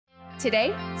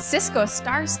Today, Cisco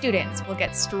Star students will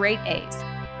get straight A's: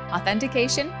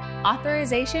 authentication,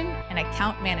 authorization, and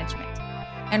account management.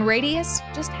 And Radius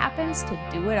just happens to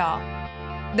do it all.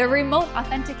 The Remote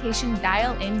Authentication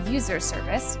Dial-In User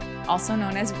Service, also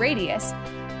known as Radius,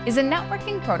 is a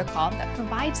networking protocol that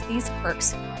provides these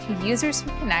perks to users who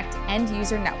connect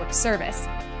end-user network service.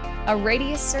 A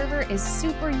Radius server is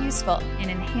super useful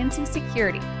in enhancing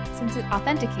security since it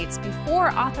authenticates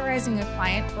before authorizing a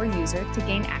client or user to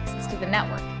gain access to the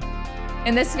network.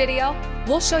 In this video,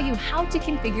 we'll show you how to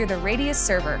configure the Radius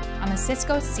server on the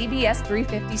Cisco CBS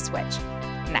 350 switch.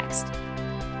 Next.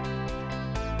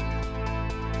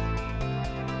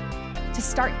 To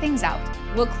start things out,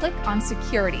 we'll click on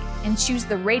Security and choose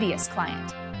the Radius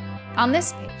client. On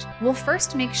this page, we'll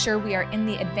first make sure we are in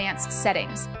the Advanced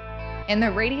Settings. In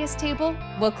the Radius table,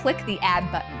 we'll click the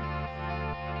Add button.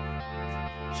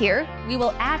 Here, we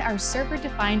will add our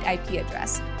server-defined IP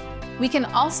address. We can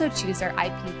also choose our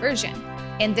IP version.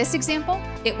 In this example,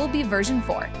 it will be version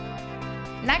 4.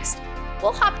 Next,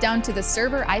 we'll hop down to the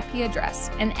server IP address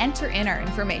and enter in our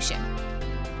information.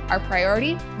 Our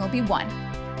priority will be 1.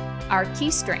 Our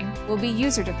key string will be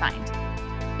user-defined.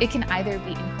 It can either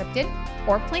be encrypted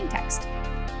or plain text.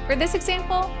 For this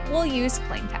example, we'll use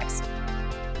plain text.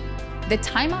 The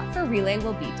timeout for relay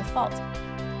will be default.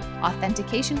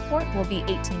 Authentication port will be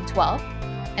 1812,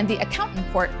 and the accountant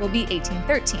port will be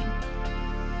 1813.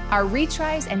 Our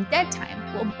retries and dead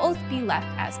time will both be left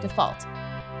as default.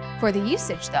 For the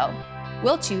usage though,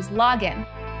 we'll choose login,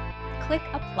 click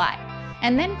apply,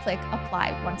 and then click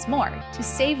apply once more to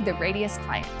save the Radius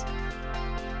client.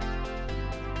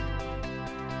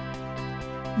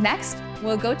 Next,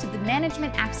 we'll go to the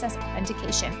Management Access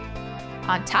Authentication.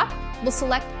 On top, we'll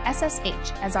select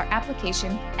SSH as our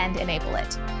application and enable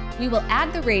it. We will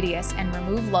add the Radius and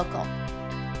remove local.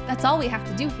 That's all we have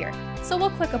to do here, so we'll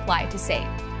click apply to save.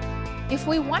 If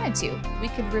we wanted to, we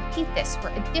could repeat this for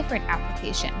a different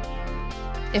application.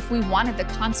 If we wanted the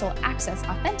console access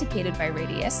authenticated by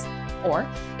Radius, or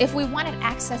if we wanted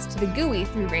access to the GUI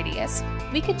through Radius,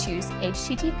 we could choose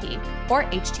HTTP or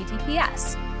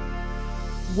HTTPS.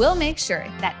 We'll make sure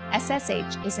that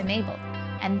SSH is enabled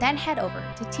and then head over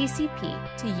to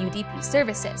TCP to UDP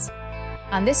services.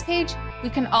 On this page, we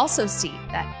can also see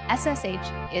that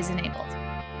SSH is enabled.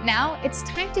 Now it's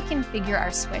time to configure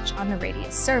our switch on the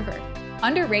Radius server.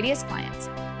 Under Radius Clients,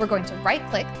 we're going to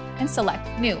right-click and select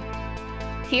New.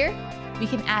 Here, we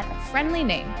can add a friendly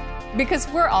name, because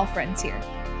we're all friends here,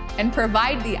 and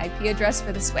provide the IP address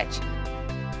for the switch.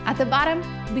 At the bottom,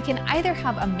 we can either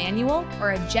have a manual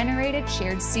or a generated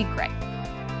shared secret.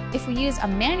 If we use a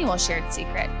manual shared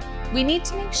secret, we need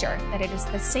to make sure that it is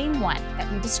the same one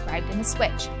that we described in the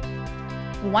switch.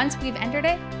 Once we've entered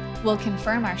it, we'll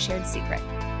confirm our shared secret.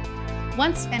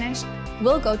 Once finished,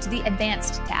 we'll go to the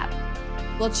Advanced tab.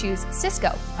 We'll choose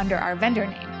Cisco under our vendor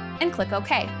name and click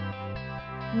OK.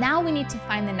 Now we need to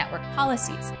find the network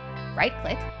policies.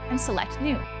 Right-click and select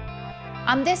New.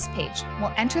 On this page,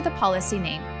 we'll enter the policy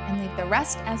name and leave the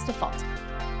rest as default.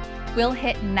 We'll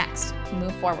hit Next to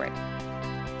move forward.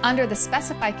 Under the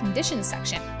Specify Conditions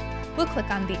section, we'll click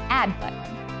on the Add button.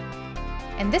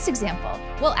 In this example,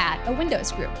 we'll add a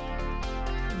Windows group.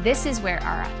 This is where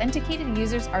our authenticated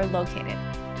users are located.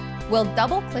 We'll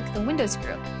double-click the Windows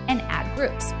group and add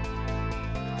groups.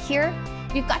 Here,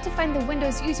 we've got to find the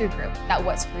Windows user group that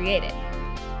was created.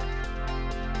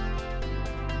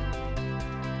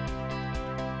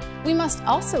 We must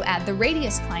also add the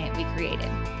Radius client we created.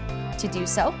 To do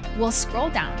so, we'll scroll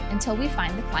down until we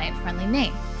find the client-friendly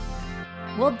name.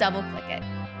 We'll double-click it.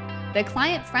 The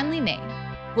client-friendly name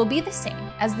will be the same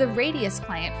as the Radius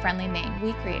client-friendly name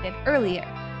we created earlier.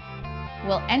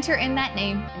 We'll enter in that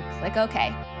name and click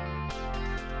OK.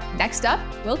 Next up,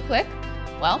 we'll click,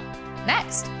 well,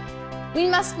 Next. We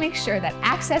must make sure that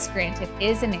Access Granted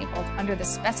is enabled under the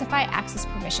Specify Access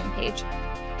Permission page.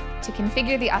 To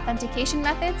configure the authentication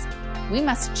methods, we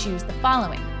must choose the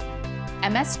following: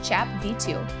 MSCHAP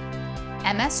v2,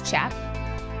 MSCHAP,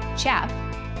 CHAP,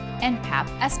 and PAP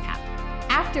SPAP.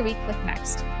 After we click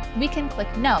Next, we can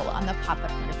click No on the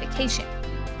pop-up notification.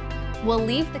 We'll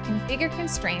leave the Configure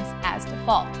Constraints as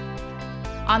default.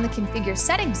 On the Configure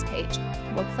Settings page,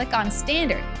 we'll click on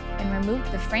Standard and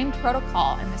remove the frame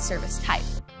protocol and the service type.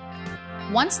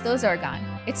 Once those are gone,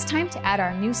 it's time to add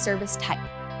our new service type.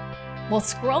 We'll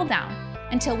scroll down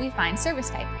until we find service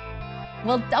type.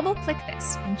 We'll double-click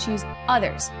this and choose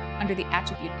Others under the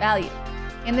attribute value.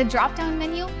 In the drop-down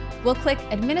menu, we'll click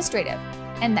Administrative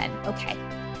and then OK.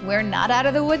 We're not out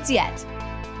of the woods yet.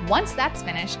 Once that's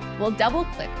finished, we'll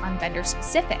double-click on Vendor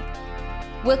Specific.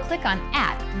 We'll click on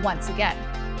Add once again.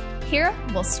 Here,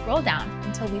 we'll scroll down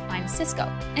until we find Cisco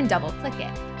and double-click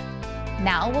it.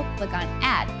 Now we'll click on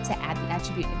Add to add the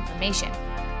attribute information.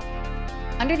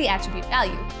 Under the attribute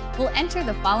value, we'll enter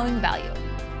the following value.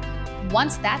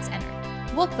 Once that's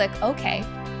entered, we'll click OK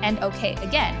and OK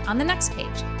again on the next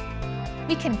page.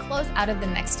 We can close out of the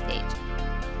next page.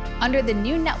 Under the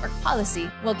new network policy,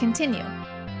 we'll continue.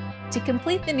 To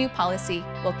complete the new policy,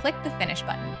 we'll click the Finish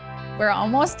button. We're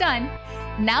almost done.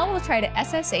 Now we'll try to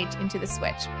SSH into the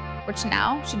switch, which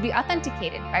now should be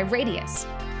authenticated by Radius.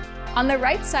 On the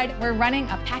right side, we're running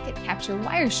a packet capture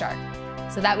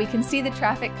Wireshark so that we can see the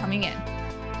traffic coming in.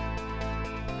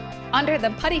 Under the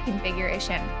PuTTY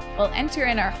configuration, we'll enter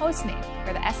in our hostname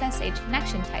for the SSH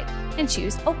connection type and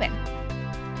choose Open.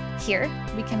 Here,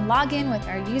 we can log in with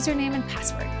our username and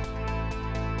password.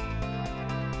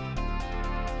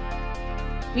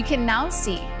 We can now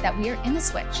see that we are in the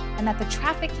switch and that the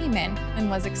traffic came in and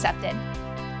was accepted.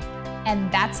 And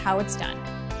that's how it's done.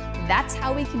 That's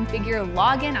how we configure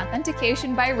login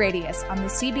authentication by Radius on the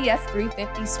CBS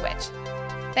 350 switch.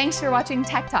 Thanks for watching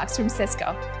Tech Talks from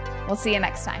Cisco. We'll see you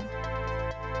next time.